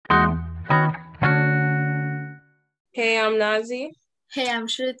Hey, I'm Nazi, Hey, I'm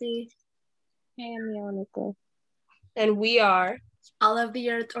Shruti. Hey, I'm Monica. and we are. All of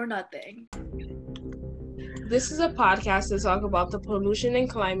the earth or nothing. This is a podcast to talk about the pollution and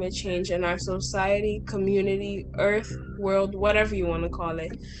climate change in our society, community, earth, world, whatever you want to call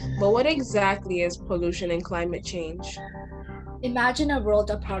it. But what exactly is pollution and climate change? Imagine a world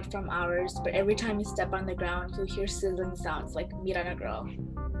apart from ours, but every time you step on the ground, you'll hear sizzling sounds like Mirana Girl.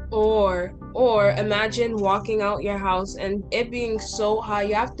 Or imagine walking out your house and it being so hot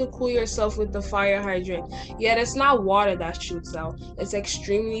you have to cool yourself with the fire hydrant. Yet it's not water that shoots out, it's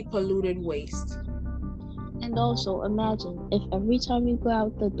extremely polluted waste. And also, imagine if every time you go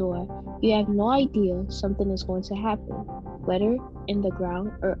out the door, you have no idea something is going to happen, whether in the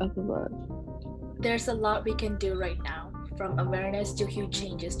ground or up above. There's a lot we can do right now, from awareness to huge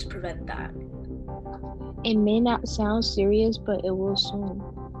changes to prevent that. It may not sound serious, but it will soon.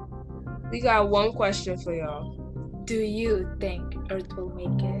 We got one question for y'all. Do you think Earth will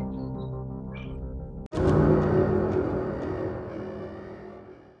make it?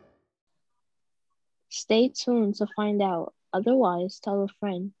 Stay tuned to find out. Otherwise, tell a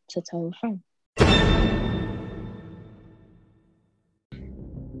friend to tell a friend.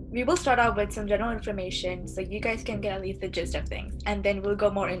 We will start out with some general information so you guys can get at least the gist of things, and then we'll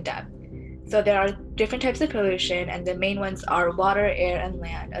go more in depth. So there are different types of pollution, and the main ones are water, air, and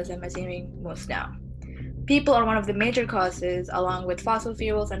land, as I'm assuming most now. People are one of the major causes, along with fossil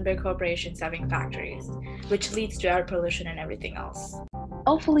fuels and big corporations having factories, which leads to air pollution and everything else.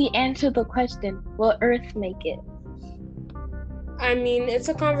 Hopefully, answer the question, will Earth make it? I mean, it's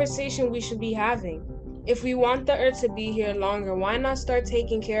a conversation we should be having. If we want the earth to be here longer, why not start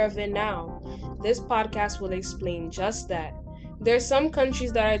taking care of it now? This podcast will explain just that. There's some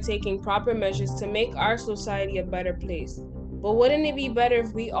countries that are taking proper measures to make our society a better place. But wouldn't it be better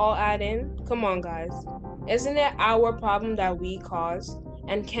if we all add in? Come on, guys. Isn't it our problem that we caused?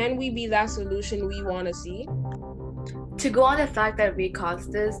 And can we be that solution we want to see? To go on the fact that we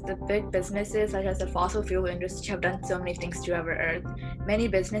caused this, the big businesses such as the fossil fuel industry have done so many things to our earth. Many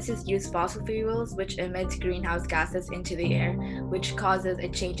businesses use fossil fuels, which emits greenhouse gases into the air, which causes a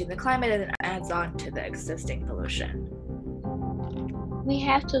change in the climate and adds on to the existing pollution. We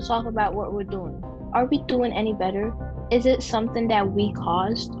have to talk about what we're doing. Are we doing any better? Is it something that we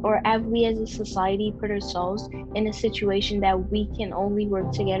caused, or have we as a society put ourselves in a situation that we can only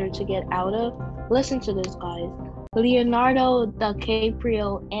work together to get out of? Listen to this, guys. Leonardo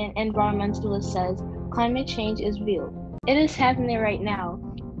DiCaprio, an environmentalist, says climate change is real. It is happening right now.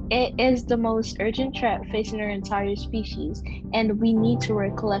 It is the most urgent threat facing our entire species, and we need to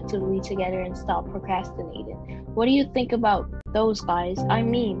work collectively together and stop procrastinating. What do you think about those guys? I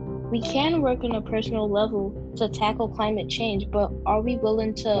mean, we can work on a personal level to tackle climate change, but are we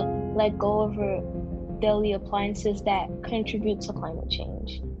willing to let go of our daily appliances that contribute to climate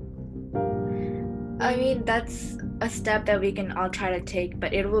change? I mean, that's a step that we can all try to take,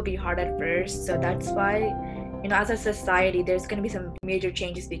 but it will be hard at first. So that's why, as a society, there's going to be some major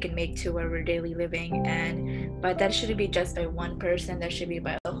changes we can make to our daily living. But that shouldn't be just by one person, that should be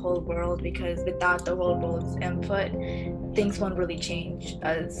by the whole world, because without the whole world's input, things won't really change,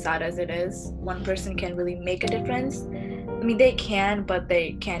 as sad as it is. One person can really make a difference. I mean, they can, but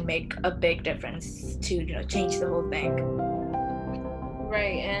they can make a big difference to, change the whole thing.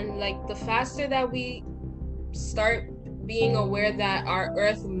 Right, and like the faster that we start being aware that our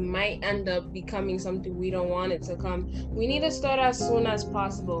earth might end up becoming something we don't want it to come, we need to start as soon as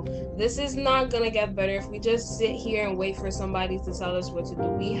possible. This is not gonna get better if we just sit here and wait for somebody to tell us what to do.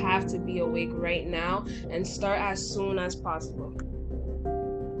 We have to be awake right now and start as soon as possible.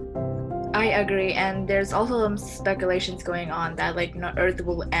 I agree, and there's also some speculations going on that Earth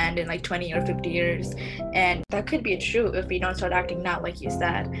will end in 20 or 50 years, and that could be true if we don't start acting now, like you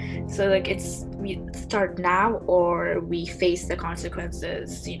said. So it's we start now or we face the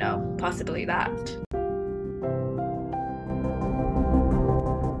consequences, possibly that.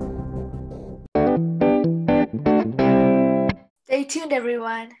 Stay tuned,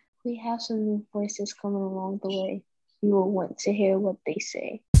 everyone. We have some new voices coming along the way. You will want to hear what they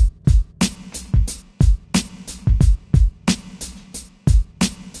say.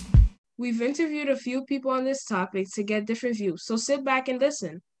 We've interviewed a few people on this topic to get different views, so sit back and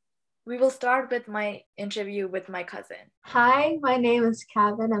listen. We will start with my interview with my cousin. Hi, my name is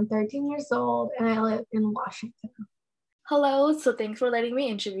Kevin. I'm 13 years old and I live in Washington. Hello, so thanks for letting me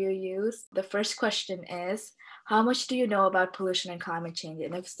interview you. The first question is, how much do you know about pollution and climate change?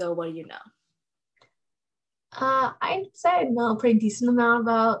 And if so, what do you know? I'd say I know a pretty decent amount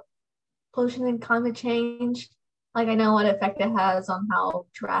about pollution and climate change. Like I know what effect it has on how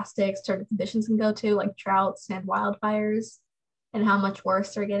drastic certain conditions can go to, like droughts and wildfires, and how much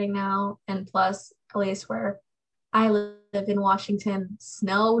worse they're getting now. And plus, at least where I live in Washington,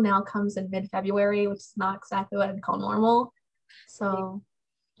 snow now comes in mid-February, which is not exactly what I'd call normal. So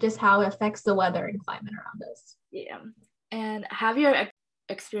just how it affects the weather and climate around us. Yeah. And have you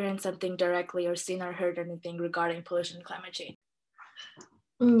experienced something directly or seen or heard anything regarding pollution and climate change?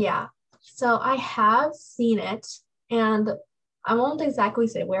 Yeah. So I have seen it, and I won't exactly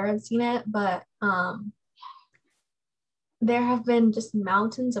say where I've seen it, but there have been just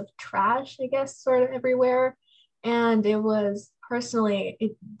mountains of trash, I guess, sort of everywhere. And it was personally,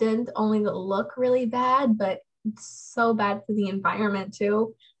 it didn't only look really bad, but it's so bad for the environment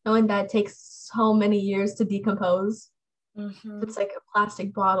too, knowing that it takes so many years to decompose. Mm-hmm. It's like a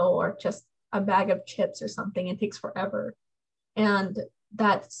plastic bottle or just a bag of chips or something, it takes forever. And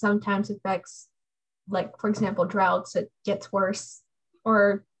that sometimes affects, like, for example, droughts, it gets worse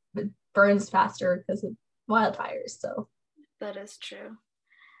or it burns faster because of wildfires. So that is true.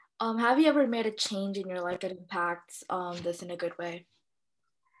 Have you ever made a change in your life that impacts this in a good way?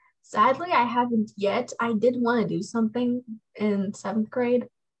 Sadly, I haven't yet. I did want to do something in 7th grade,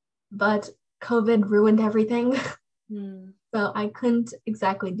 but COVID ruined everything. So I couldn't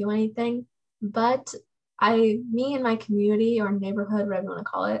exactly do anything. But me and my community or neighborhood, whatever you want to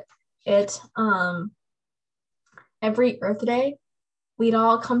call it, every Earth Day, we'd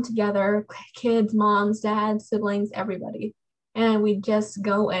all come together, kids, moms, dads, siblings, everybody. And we'd just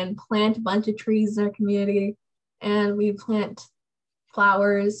go and plant a bunch of trees in our community. And we plant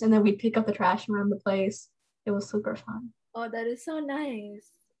flowers, and then we'd pick up the trash around the place. It was super fun. Oh, that is so nice.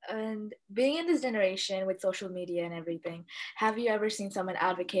 And being in this generation with social media and everything, have you ever seen someone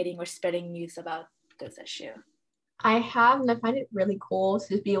advocating or spreading news about this issue? I have, and I find it really cool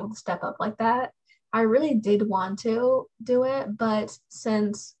to be able to step up like that. I really did want to do it, but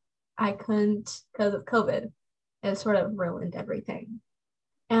since I couldn't because of COVID, it sort of ruined everything.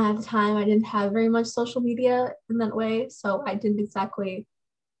 And at the time, I didn't have very much social media in that way, so I didn't exactly,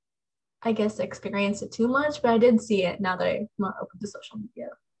 I guess, experience it too much, but I did see it now that I'm more open to social media.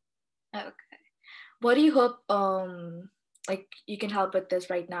 Okay. What do you hope like you can help with this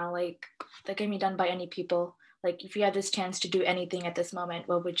right now? Like that can be done by any people. Like if you had this chance to do anything at this moment,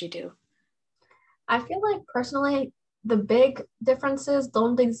 what would you do? I feel like personally, the big differences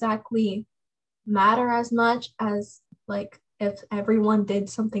don't exactly matter as much as like if everyone did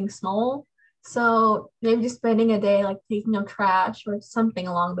something small. So maybe just spending a day like taking out trash or something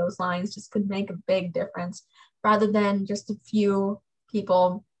along those lines just could make a big difference rather than just a few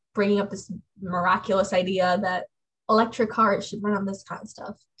people bringing up this miraculous idea that electric cars should run on this kind of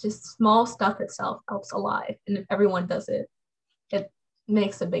stuff. Just small stuff itself helps a lot. And if everyone does it, it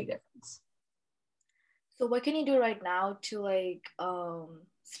makes a big difference. So what can you do right now to like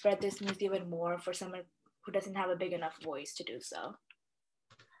spread this news even more for someone who doesn't have a big enough voice to do so?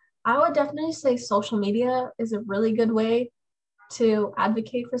 I would definitely say social media is a really good way to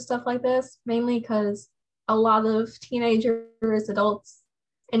advocate for stuff like this, mainly because a lot of teenagers, adults,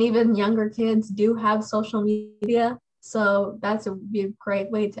 and even younger kids do have social media. So that's be a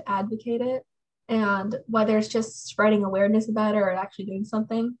great way to advocate it. And whether it's just spreading awareness about it or actually doing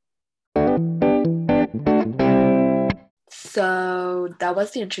something. So that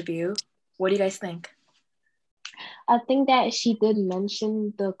was the interview. What do you guys think? I think that she did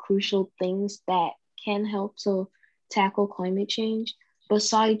mention the crucial things that can help to tackle climate change.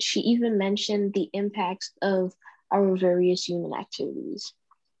 Besides, she even mentioned the impacts of our various human activities.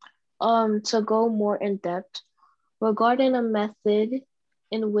 To go more in depth, regarding a method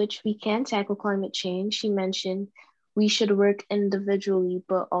in which we can tackle climate change, she mentioned we should work individually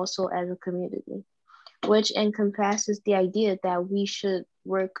but also as a community, which encompasses the idea that we should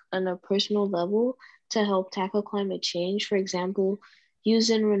work on a personal level to help tackle climate change. For example,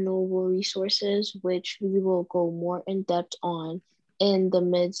 using renewable resources, which we will go more in depth on in the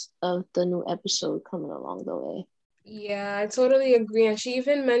midst of the new episode coming along the way. Yeah, I totally agree. And she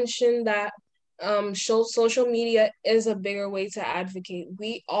even mentioned that social media is a bigger way to advocate.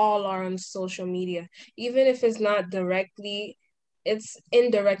 We all are on social media, even if it's not directly, it's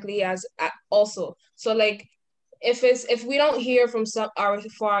indirectly as also. So like if we don't hear from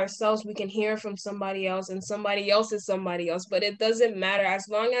for ourselves, we can hear from somebody else, and somebody else is somebody else. But it doesn't matter as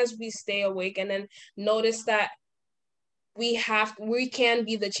long as we stay awake and then notice that we can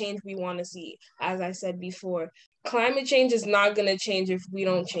be the change we want to see. As I said before, climate change is not going to change if we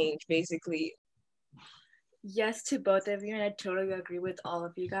don't change, basically. Yes to both of you, and I totally agree with all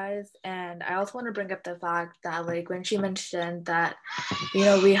of you guys. And I also want to bring up the fact that, like, when she mentioned that,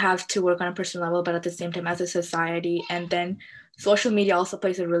 we have to work on a personal level, but at the same time as a society, and then social media also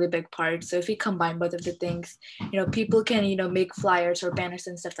plays a really big part. So if we combine both of the things, people can, make flyers or banners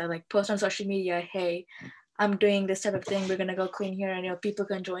and stuff that like post on social media, hey, I'm doing this type of thing, we're gonna go clean here, and people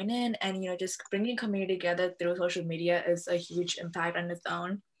can join in, and just bringing community together through social media is a huge impact on its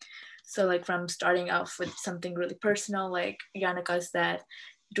own. So like from starting off with something really personal, like Yannicka said,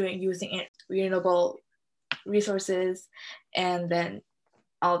 using renewable resources, and then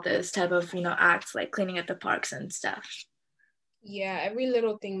all this type of acts like cleaning up the parks and stuff. Yeah, every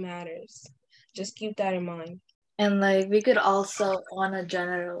little thing matters. Just keep that in mind. And like we could also, on a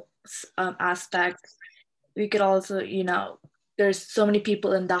general aspect, we could also, there's so many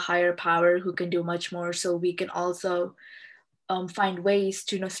people in the higher power who can do much more. So we can also find ways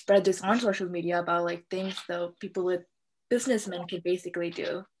to spread this on social media about like things that people with businessmen could basically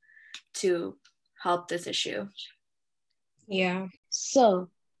do to help this issue. Yeah. So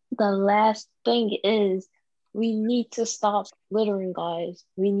the last thing is we need to stop littering, guys.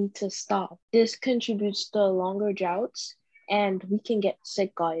 We need to stop. This contributes to longer droughts and we can get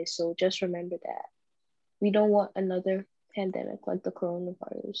sick, guys. So just remember that. We don't want another pandemic like the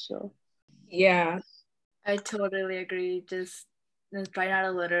coronavirus. So yeah, I totally agree. Just try not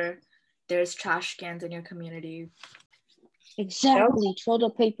to litter. There's trash cans in your community. exactly. Throw the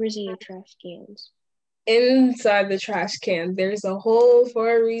papers in your trash cans. Inside the trash can, there's a hole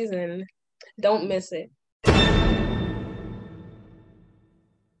for a reason. Don't miss it.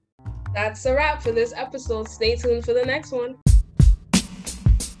 That's a wrap for this episode. Stay tuned for the next one.